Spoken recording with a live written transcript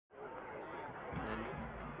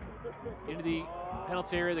into the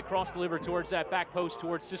penalty area. The cross delivered towards that back post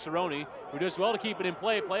towards Cicerone, who does well to keep it in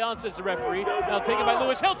play. Play on, says the referee. Now taken by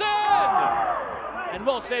Lewis Hilton! And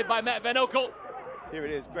well saved by Matt Van Oekel. Here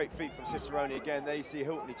it is, great feet from Cicerone again. There you see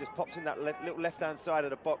Hilton, he just pops in that little left-hand side of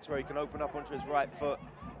the box where he can open up onto his right foot.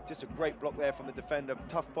 Just a great block there from the defender.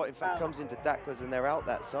 Tough bot, in fact, comes into Dakwas and they're out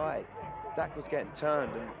that side. Dakwas getting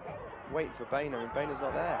turned and waiting for Boehner, and Boehner's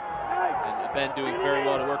not there. And Ben doing very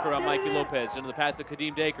well to work around Mikey Lopez into the path of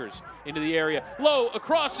Kadeem Dakers, into the area. Low, a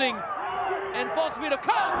crossing, and false feet of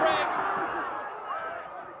Kyle Gregg.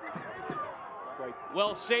 Great.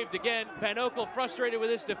 Well saved again. Van Oekel frustrated with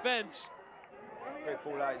his defense. Great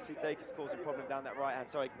ball out. You see Dakers causing a problem down that right-hand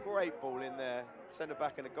side. Great ball in there. Centre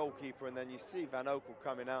back and a goalkeeper, and then you see Van Oekel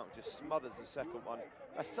coming out and just smothers the second one.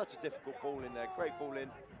 That's such a difficult ball in there. Great ball in.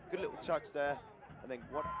 Good little touch there. And then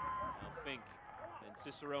what? Now Fink and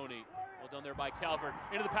Cicerone. Well done there by Calvert.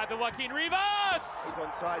 Into the path of Joaquin Rivas! He's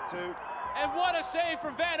onside too. And what a save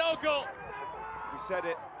from Van Oekel! We said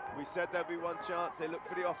it. We said there'd be one chance. They look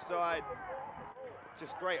for the offside.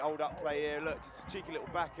 Just great hold-up play here. Look, just a cheeky little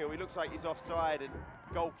back heel. He looks like he's offside, and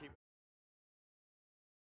goalkeeper.